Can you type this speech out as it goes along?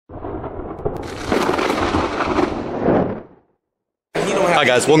Hi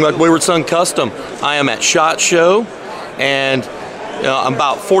guys, welcome back to Wayward Son Custom. I am at SHOT Show, and I'm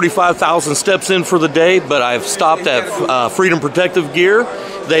about 45,000 steps in for the day, but I've stopped at Freedom Protective Gear.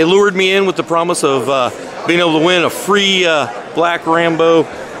 They lured me in with the promise of being able to win a free Black Rambo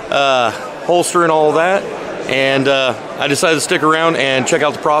holster and all that, and I decided to stick around and check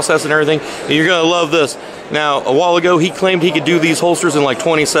out the process and everything. And you're gonna love this. Now, a while ago, he claimed he could do these holsters in like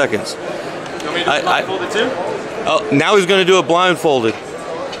 20 seconds. You want me to do blindfolded too? Oh, now he's going to do it blindfolded.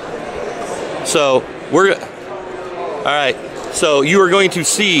 So all right. So you are going to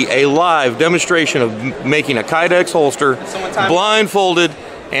see a live demonstration of making a kydex holster, blindfolded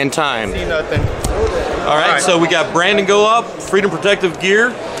and timed. See nothing. All right. So we got Brandon Golob, Freedom Protective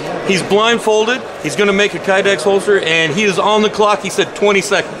Gear. He's blindfolded. He's going to make a kydex holster, and he is on the clock. He said 20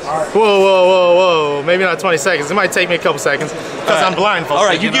 seconds. Whoa, whoa, whoa, whoa! Maybe not 20 seconds. It might take me a couple seconds because I'm blindfolded. All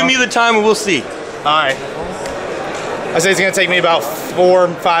right. You give me the time, and we'll see. All right. I say it's gonna take me about 4 or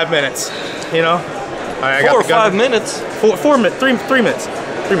 5 minutes. You know? All right, I got 4 or 5 minutes. 3 minutes. 3 minutes.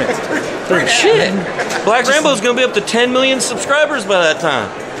 3 minutes. Shit. Black Rambo's gonna be up to 10 million subscribers by that time.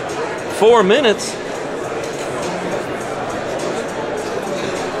 4 minutes.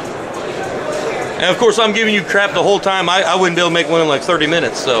 And of course, I'm giving you crap the whole time. I wouldn't be able to make one in like 30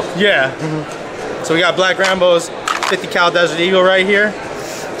 minutes. So yeah. So we got Black Rambo's 50 cal Desert Eagle right here.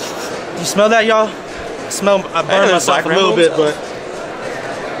 Do you smell that, y'all? I burned myself a little bit, but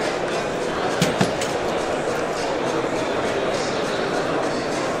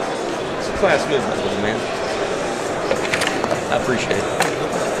it's a class movement, man. I appreciate it.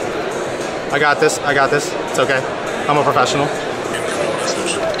 I got this. I got this. It's okay. I'm a professional.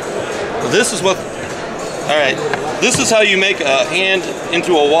 This is what. All right. This is how you make a hand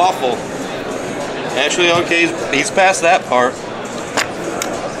into a waffle. Actually, okay, he's past that part.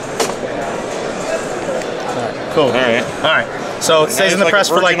 Cool. All right. All right. So it stays in the press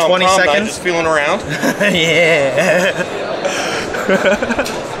for like 20 seconds. Just feeling around. Yeah.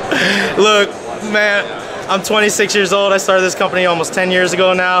 Look, man, I'm 26 years old. I started this company almost 10 years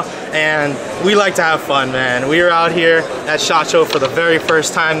ago now, and we like to have fun, man. We were out here at SHOT Show for the very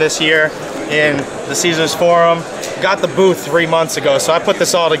first time this year in the Caesars Forum. Got the booth 3 months ago, so I put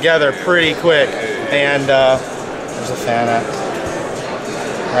this all together pretty quick. And there's a fan at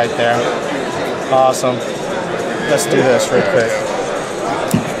right there. Awesome. Let's do this real quick.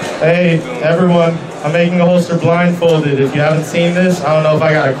 Hey, everyone. I'm making a holster blindfolded. If you haven't seen this, I don't know if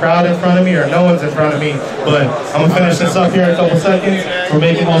I got a crowd in front of me or no one's in front of me, but I'm gonna finish this up here in a couple seconds. We're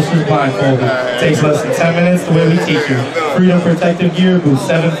making holsters blindfolded. It takes less than 10 minutes the way we teach you. Freedom Protective Gear, booth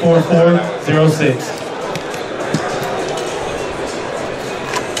 74406.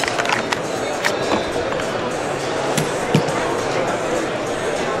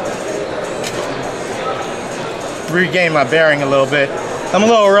 Regain my bearing a little bit. I'm a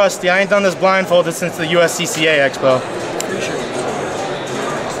little rusty. I ain't done this blindfolded since the USCCA Expo.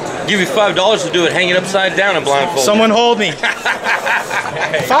 Give you $5 to do it hanging upside down and blindfolded. Someone hold me.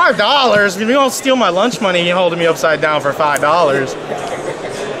 $5? You don't steal my lunch money, you holding me upside down for $5.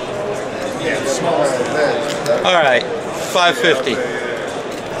 All right, $5.50.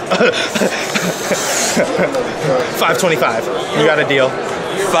 $5.25. You got a deal.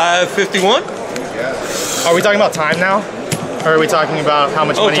 $5.51. Are we talking about time now? Or are we talking about how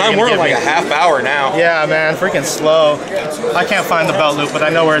much money you're time, gonna we're give like me? a half hour now. Yeah, man, freaking slow. I can't find the belt loop, but I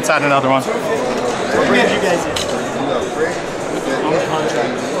know where it's at in another one. What brand you guys in? I'm a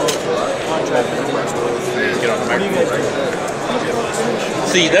contractor. Get on the microphone.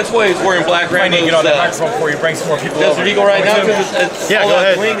 See, that's why he's wearing Black Rambo. Get on that microphone before you bring some more people Desert Eagle right now, because yeah, go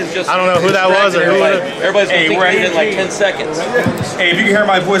ahead. I don't know who that was or who. Everybody's going to think in like 10 seconds. Hey, if you can hear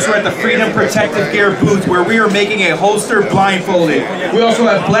my voice, we're at the Freedom Protective Gear booth where we are making a holster blindfolded. We also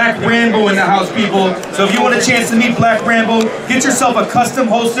have Black Rambo in the house, people. So if you want a chance to meet Black Rambo, get yourself a custom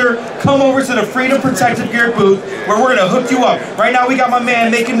holster, come over to the Freedom Protective Gear booth where we're going to hook you up. Right now we got my man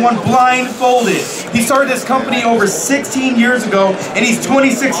making one blindfolded. He started this company over 16 years ago, and he's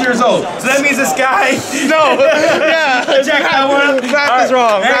 26 years old. So that means this guy... No, yeah. Check that one. Math is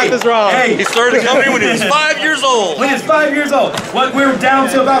wrong. Math is wrong. Hey. He started the company when he was 5 years old. When he's 5 years old. Well, we're down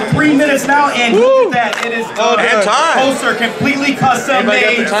to about 3 minutes now, and look at that. It is and time. Holster completely custom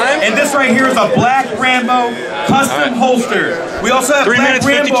made. And this right here is a Black Rambo custom holster. We also have 3 Black minutes,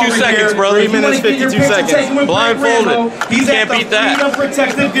 Rambo 52 seconds, brother. 3 minutes, 52 seconds. Blindfolded. He's Can't at the beat that. Freedom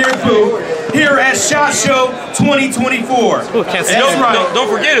Protective Gear booth. here at SHOT Show 2024. Ooh, can't say Don't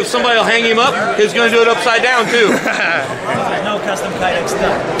forget, if somebody will hang him up, he's going to do it upside down too. No custom kydex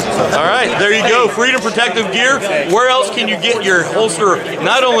stuff. All right, there you go. Freedom Protective Gear. Where else can you get your holster?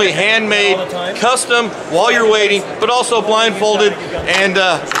 Not only handmade, custom while you're waiting, but also blindfolded.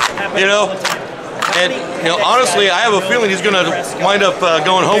 And honestly, I have a feeling he's going to wind up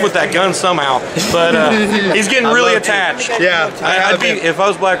going home with that gun somehow. But he's getting really attached. Yeah, if I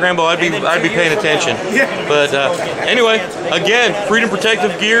was Black Rambo, I'd be paying attention. But anyway, again, Freedom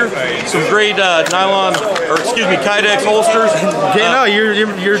Protective Gear, some great kydex holsters. No,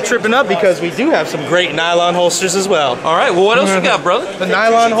 you're tripping up because we do have some great nylon holsters as well. All right, well, what else you got, brother? The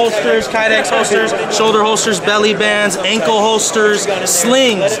nylon holsters, kydex holsters, shoulder holsters, belly bands, ankle holsters,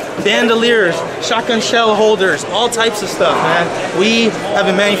 slings, bandoliers, shotgun shell holders, all types of stuff, man. We have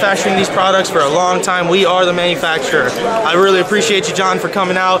been manufacturing these products for a long time. We are the manufacturer. I really appreciate you, John, for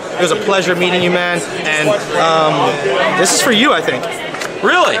coming out. It was a pleasure meeting you, man. And this is for you, I think.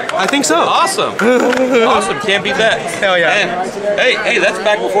 Really? I think so. Awesome. Awesome. Can't beat that. Hell yeah. And, hey, that's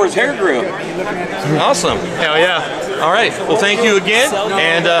back before his hair grew. Awesome. Hell yeah. All right. Well, thank you again.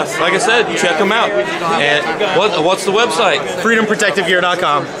 And like I said, check them out. And what's the website?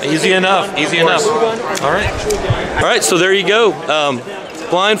 FreedomProtectiveGear.com. Easy enough. Easy enough. All right. All right. So there you go.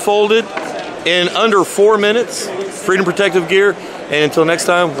 Blindfolded in under 4 minutes. Freedom Protective Gear. And until next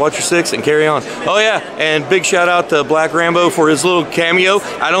time, watch your six and carry on. Oh yeah, and big shout out to Black Rambo for his little cameo.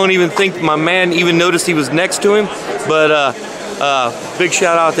 I don't even think my man even noticed he was next to him, but big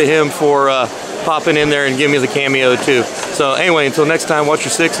shout out to him for popping in there and giving me the cameo too. So anyway, until next time, watch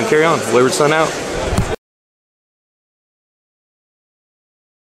your six and carry on. Wayward Son out.